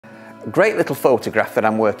great little photograph that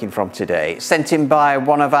I'm working from today, sent in by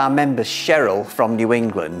one of our members, Cheryl, from New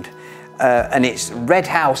England, and it's Red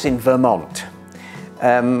House in Vermont.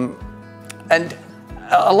 And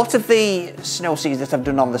a lot of the snow scenes that I've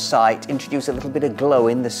done on the site introduce a little bit of glow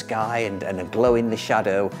in the sky and a glow in the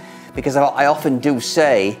shadow, because I often do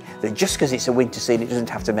say that just because it's a winter scene, it doesn't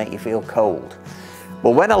have to make you feel cold.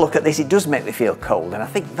 Well, when I look at this, it does make me feel cold, and I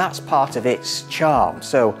think that's part of its charm.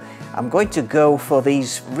 So I'm going to go for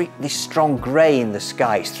this strong grey in the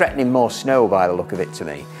sky. It's threatening more snow by the look of it to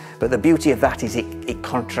me. But the beauty of that is it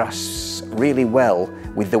contrasts really well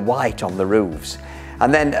with the white on the roofs.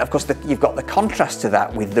 And then, of course, you've got the contrast to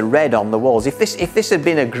that with the red on the walls. If this had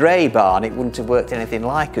been a grey barn, it wouldn't have worked anything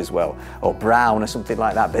like as well, or brown or something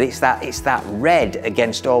like that. But it's that red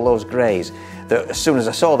against all those greys that as soon as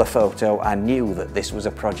I saw the photo, I knew that this was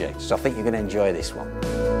a project. So I think you're going to enjoy this one.